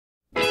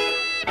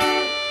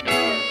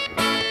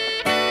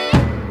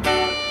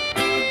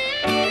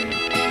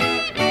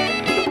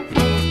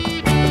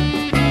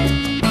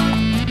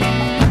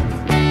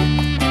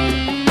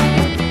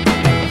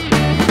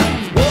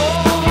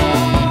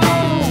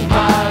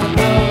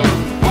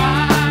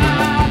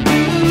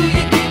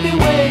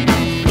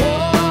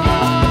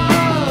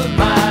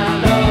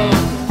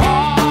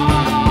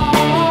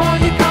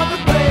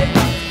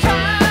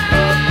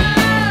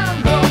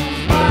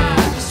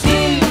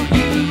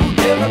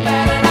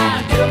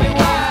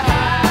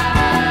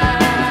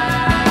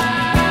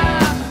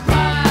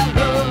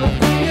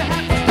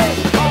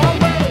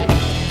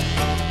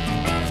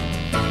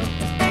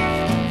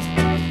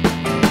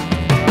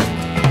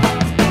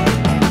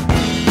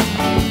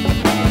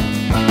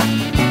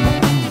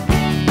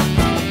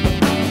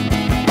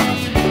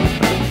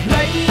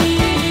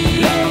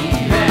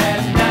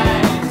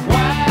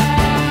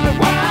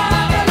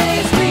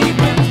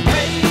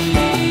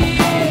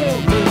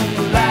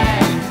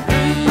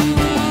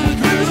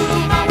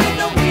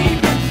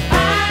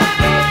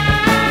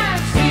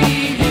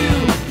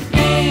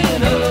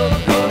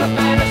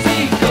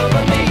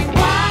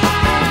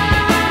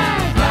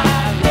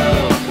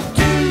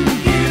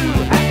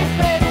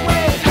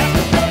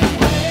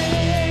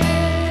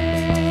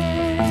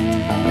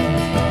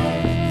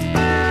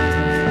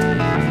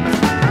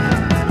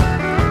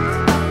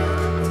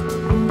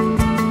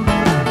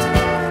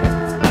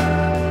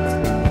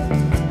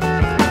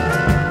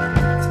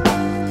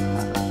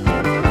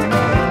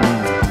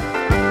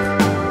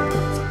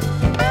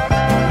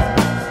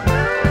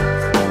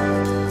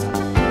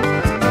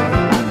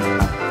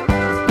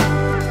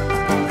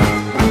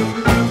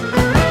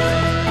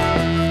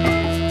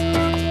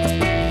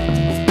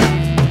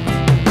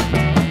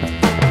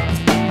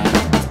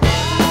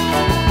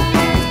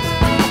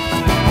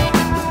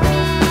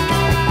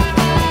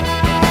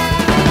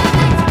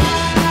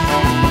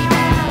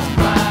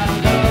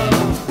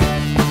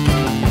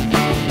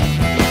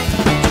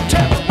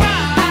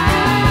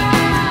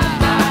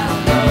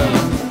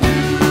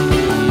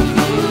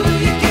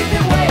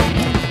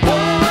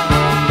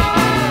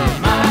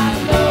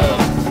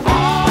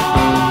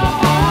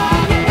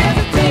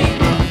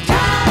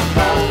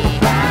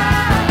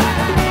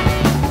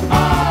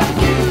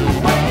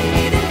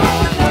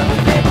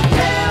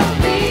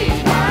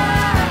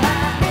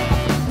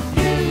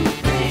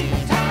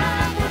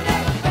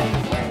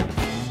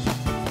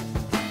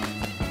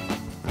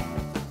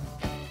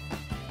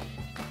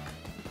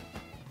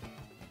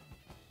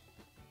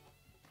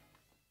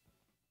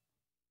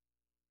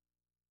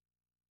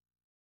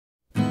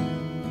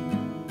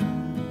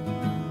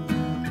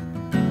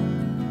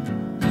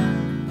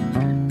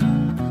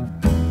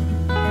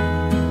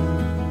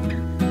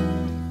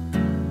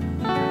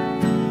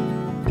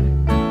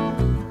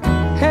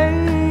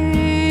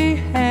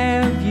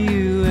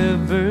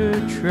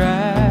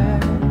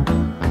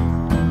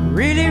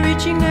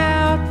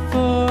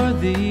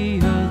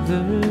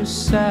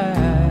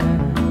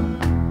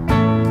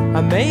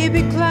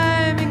maybe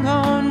climbing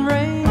on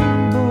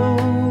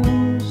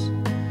rainbows,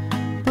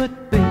 but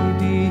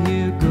baby,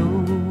 here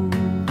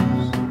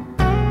goes.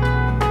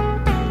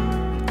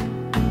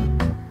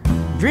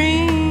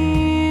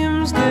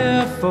 Dreams,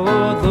 they're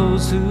for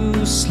those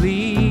who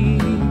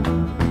sleep.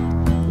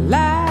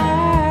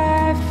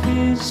 Life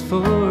is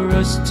for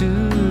us to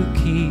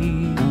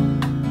keep.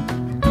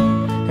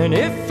 And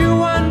if you're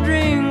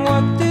wondering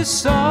what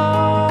this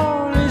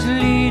all is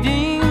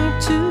leading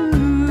to,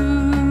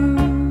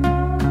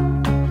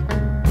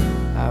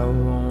 I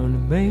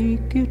wanna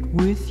make it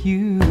with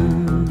you.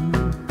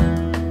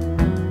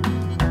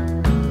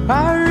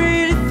 I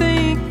really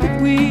think that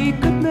we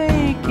could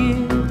make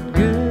it,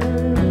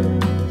 girl.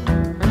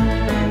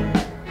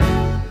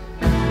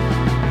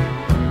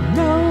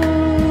 No,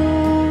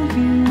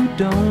 you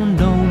don't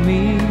know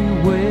me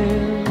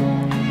well,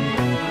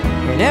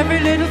 and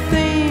every little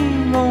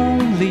thing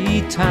only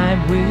time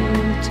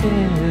will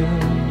tell.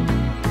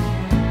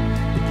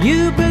 But you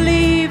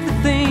believe the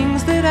things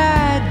that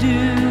I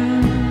do,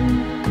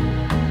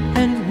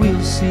 and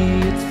we'll see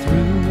it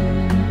through.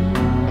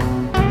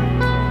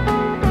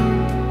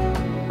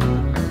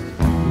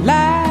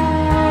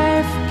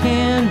 Life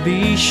can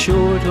be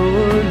short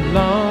or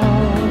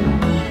long.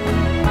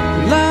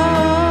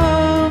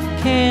 Love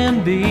can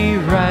be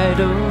right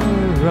or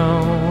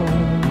wrong.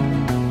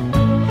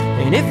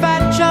 And if I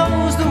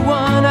chose the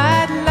one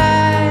I'd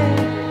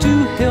like to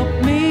help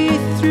me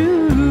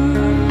through,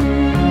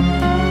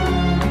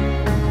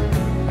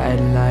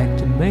 I'd like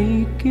to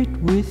make it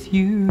with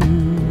you.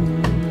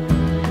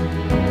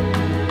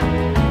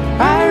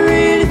 I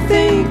really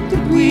think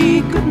that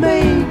we could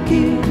make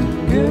it,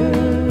 girl.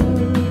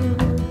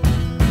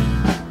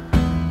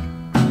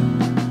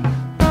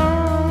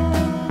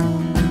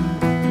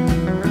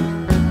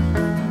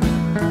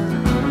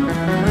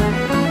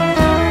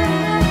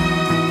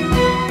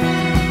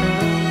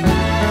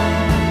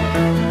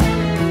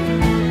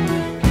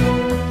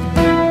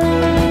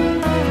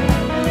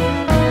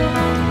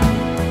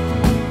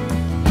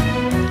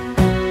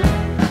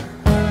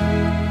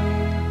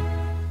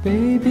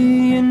 Baby,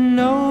 you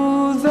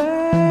know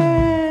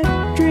that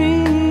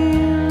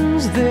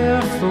dreams,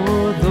 they're for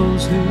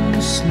those who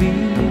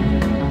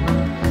sleep.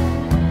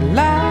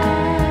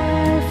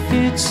 Life,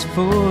 it's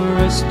for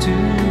us to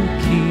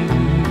keep.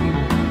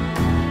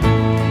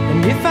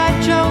 And if I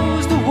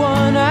chose the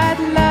one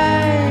I'd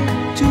like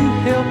to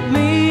help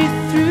me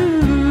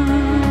through,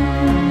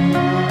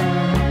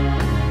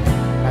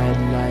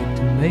 I'd like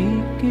to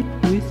make it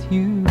with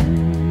you.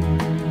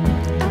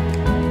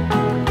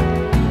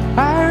 I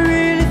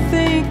really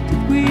think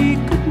that we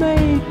could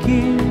make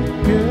it,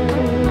 girl.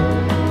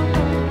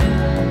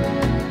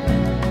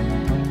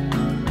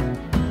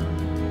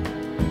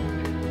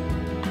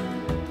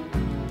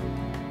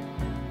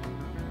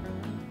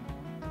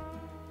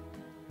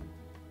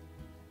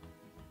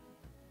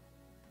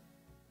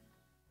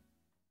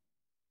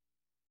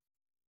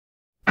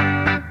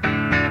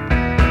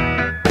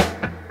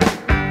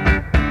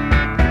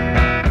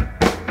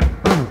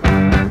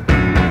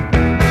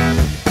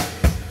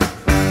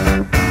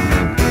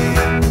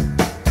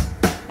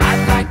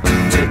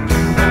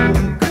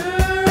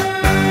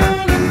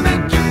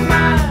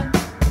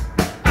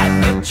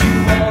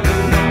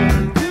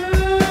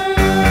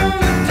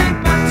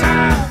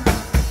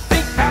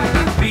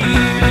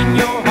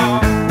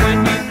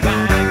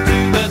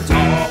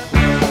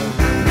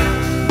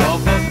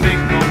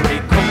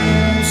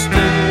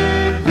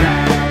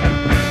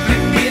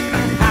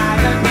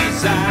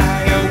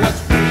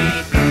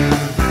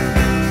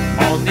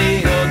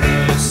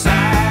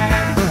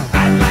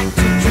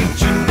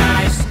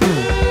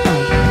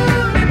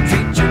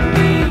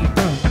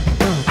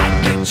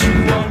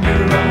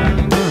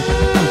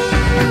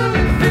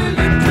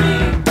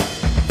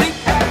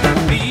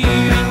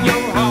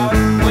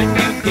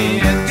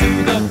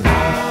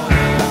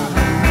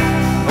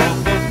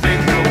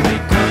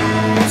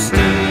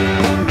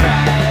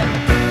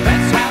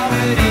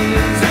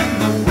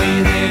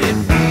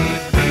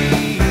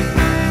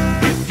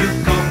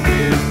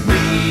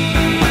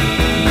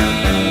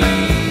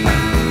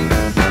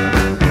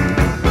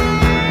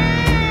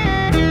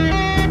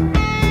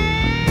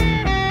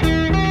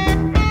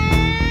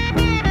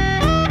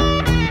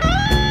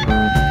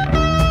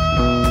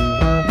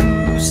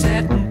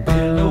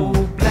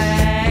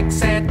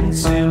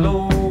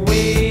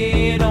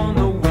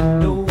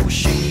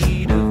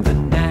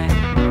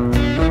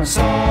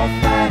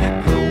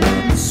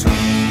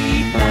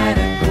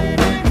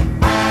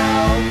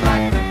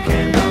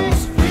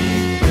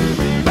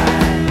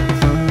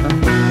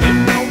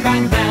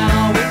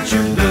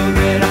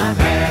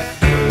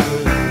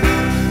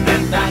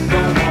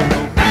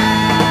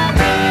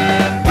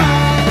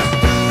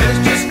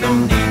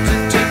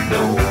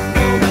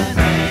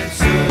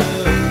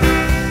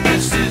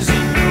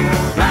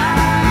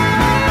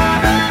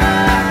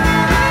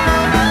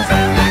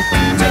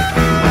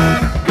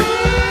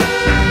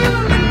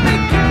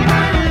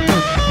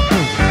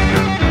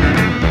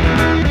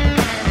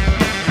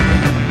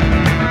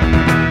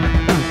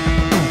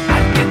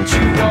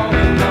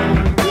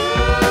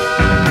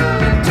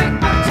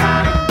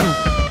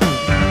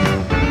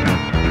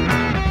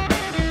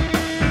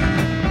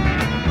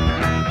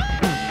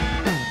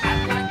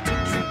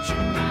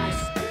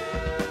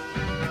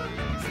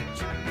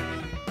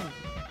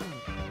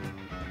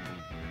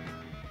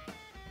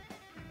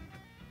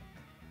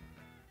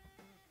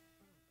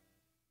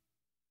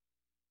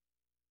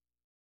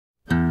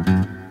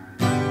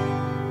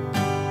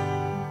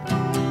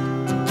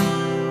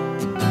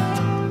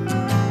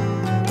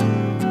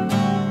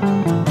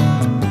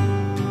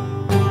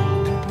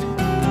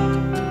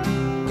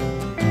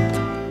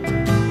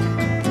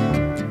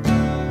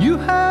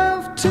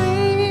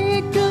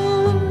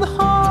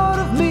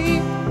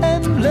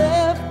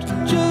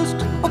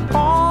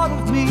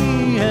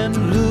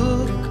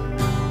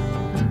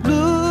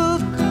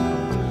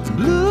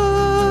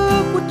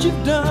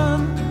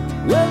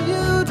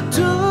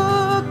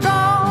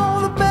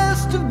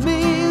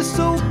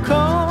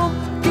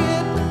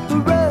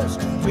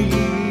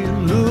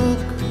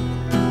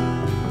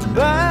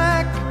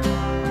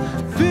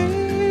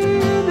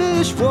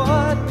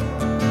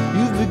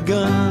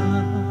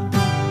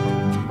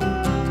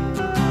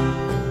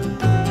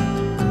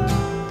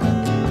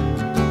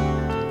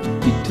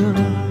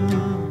 wisdom.